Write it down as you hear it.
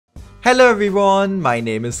Hello everyone, my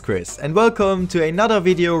name is Chris and welcome to another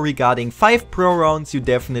video regarding 5 pro rounds you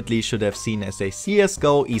definitely should have seen as a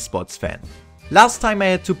CSGO esports fan. Last time I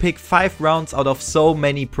had to pick 5 rounds out of so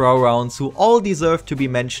many pro rounds who all deserve to be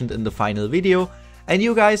mentioned in the final video, and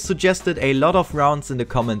you guys suggested a lot of rounds in the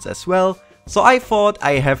comments as well, so I thought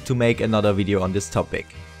I have to make another video on this topic.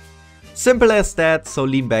 Simple as that, so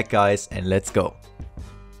lean back guys and let's go.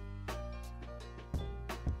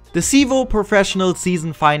 The CEVO Professional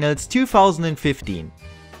Season Finals 2015,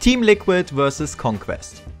 Team Liquid vs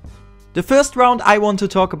Conquest. The first round I want to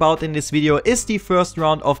talk about in this video is the first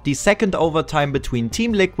round of the second overtime between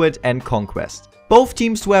Team Liquid and Conquest. Both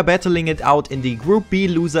teams were battling it out in the Group B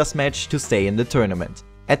losers match to stay in the tournament.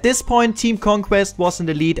 At this point Team Conquest was in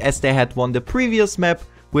the lead as they had won the previous map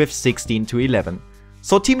with 16-11.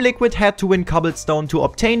 So Team Liquid had to win Cobblestone to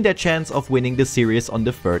obtain their chance of winning the series on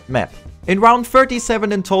the third map. In round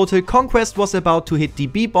 37 in total, Conquest was about to hit the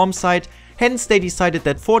B bomb site, hence they decided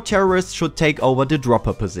that 4 terrorists should take over the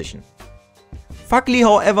dropper position. Fugly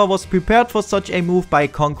however was prepared for such a move by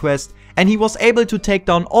Conquest and he was able to take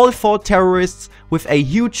down all 4 terrorists with a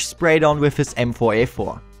huge spray down with his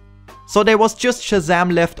M4A4. So there was just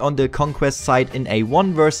chhrz left on the Conquest side in a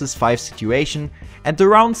 1 vs 5 situation and the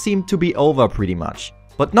round seemed to be over pretty much.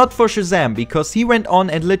 But not for chhrz because he went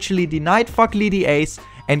on and literally denied Fugly the ace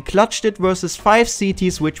and clutched it versus 5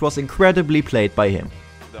 CTs, which was incredibly played by him.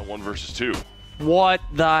 That 1 vs 2. What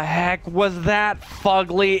the heck was that,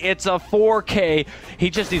 Fugly? It's a 4K. He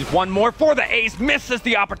just needs one more for the ace. Misses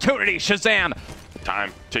the opportunity. chhrz.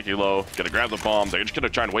 Time ticking low. Gonna grab the bomb. They're just gonna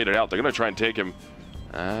try and wait it out. They're gonna try and take him.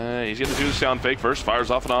 He's gonna do the sound fake first.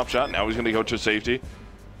 Fires off an off shot. Now he's gonna go to safety.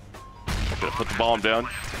 Gonna put the bomb down.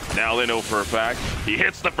 Now they know for a fact. He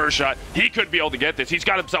hits the first shot. He could be able to get this. He's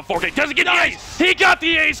got himself 4K. Doesn't get the ace. He got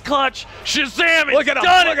the ace clutch. chhrz, Look at him.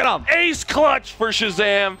 done Look it. at him. Ace clutch for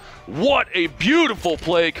chhrz. What a beautiful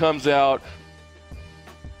play comes out.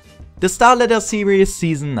 The Star Ladder Series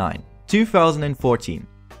Season 9, 2014.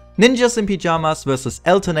 Ninjas in Pyjamas vs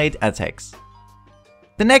Alternate Attacks.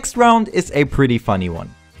 The next round is a pretty funny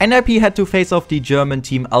one. NIP had to face off the German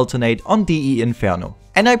team Alternate on DE Inferno.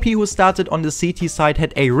 NIP, who started on the CT side,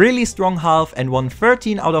 had a really strong half and won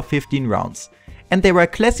 13 out of 15 rounds. And they were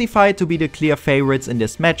classified to be the clear favorites in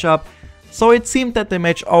this matchup, so it seemed that the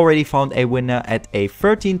match already found a winner at a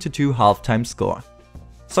 13-2 halftime score.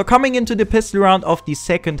 So coming into the pistol round of the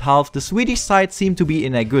second half, the Swedish side seemed to be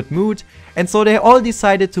in a good mood, and so they all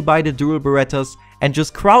decided to buy the dual Berettas and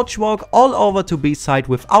just crouch walk all over to B side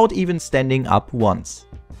without even standing up once.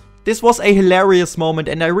 This was a hilarious moment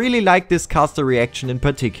and I really liked this caster reaction in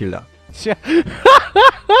particular.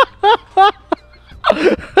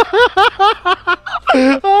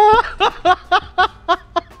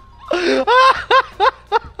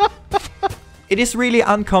 It is really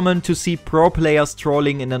uncommon to see pro players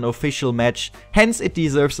trolling in an official match, hence it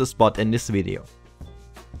deserves a spot in this video.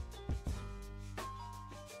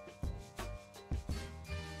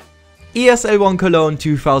 ESL One Cologne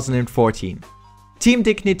 2014. Team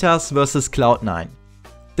Dignitas vs Cloud9.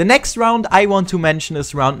 The next round I want to mention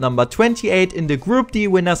is round number 28 in the Group D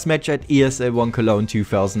winners match at ESL One Cologne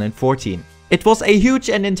 2014. It was a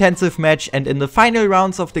huge and intensive match and in the final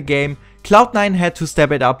rounds of the game, Cloud9 had to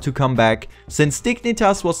step it up to come back, since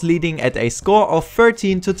Dignitas was leading at a score of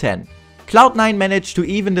 13-10. Cloud9 managed to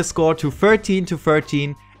even the score to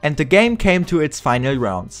 13-13 and the game came to its final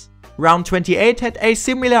rounds. Round 28 had a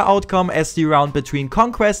similar outcome as the round between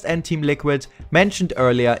Conquest and Team Liquid mentioned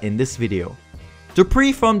earlier in this video.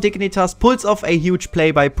 Dupree from Dignitas pulls off a huge play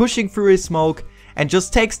by pushing through his smoke and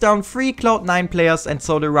just takes down 3 Cloud9 players, and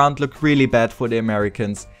so the round looked really bad for the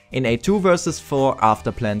Americans in a 2 vs 4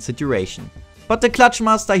 after plan situation. But the clutch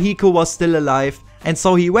master Hiko was still alive and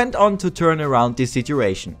so he went on to turn around the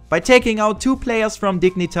situation. By taking out 2 players from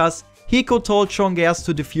Dignitas, Hiko told chhrz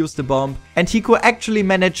to defuse the bomb and Hiko actually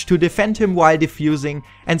managed to defend him while defusing,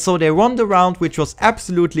 and so they won the round, which was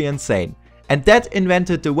absolutely insane. And that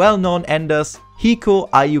invented the well-known Enders "Hiko,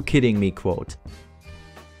 are you kidding me" quote.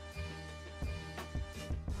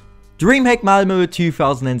 DreamHack Malmö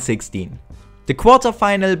 2016. The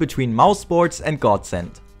quarterfinal between Mousesports and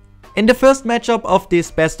Godsend. In the first matchup of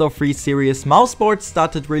this best of 3 series, Mousesports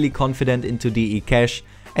started really confident into DE cash,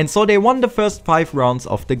 and so they won the first 5 rounds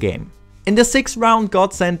of the game. In the 6th round,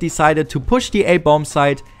 Godsend decided to push the A bomb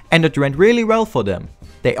site and it went really well for them.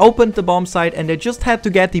 They opened the bomb site and they just had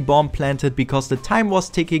to get the bomb planted because the time was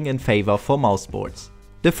ticking in favor for Mousesports.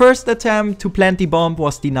 The first attempt to plant the bomb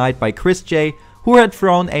was denied by chhrz, who had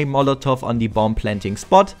thrown a Molotov on the bomb planting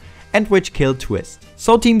spot and which killed Twist.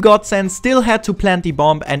 So Team Godsend still had to plant the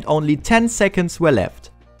bomb and only 10 seconds were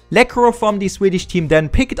left. Lekro from the Swedish team then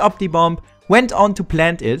picked up the bomb, went on to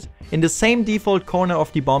plant it in the same default corner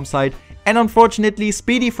of the bomb site, and unfortunately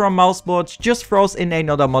Speedy from Mouseboards just throws in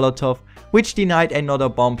another Molotov, which denied another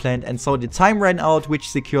bomb plant, and so the time ran out, which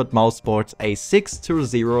secured Mouseboards a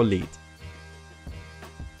 6-0 lead.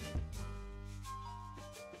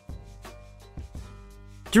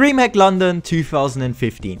 DreamHack London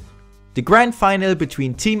 2015. The grand final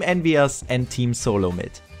between Team Envious and Team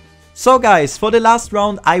Solomid. So guys, for the last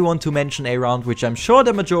round I want to mention a round which I'm sure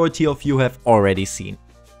the majority of you have already seen.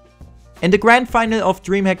 In the grand final of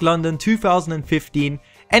DreamHack London 2015,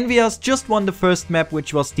 Envious just won the first map,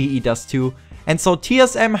 which was DE Dust 2, and so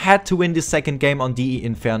TSM had to win the second game on DE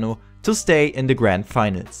Inferno to stay in the grand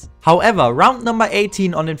finals. However, round number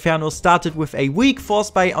 18 on Inferno started with a weak force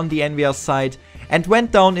buy on the Envious side and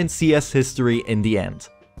went down in CS history in the end.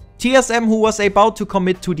 TSM, who was about to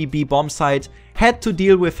commit to the B bomb site, had to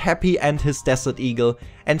deal with Happy and his Desert Eagle,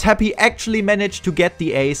 and Happy actually managed to get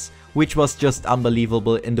the ace, which was just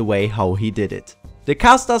unbelievable in the way how he did it. The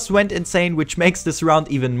casters went insane, which makes this round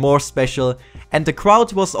even more special, and the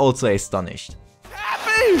crowd was also astonished.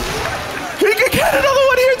 Happy! He could get another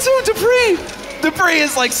one here too, Dupree! Dupree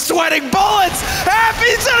is like sweating bullets!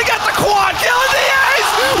 Happy's gonna get the quad kill in the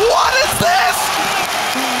ace! What is this?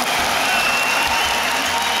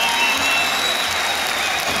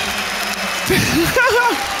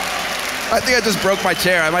 I think I just broke my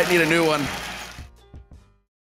chair. I might need a new one.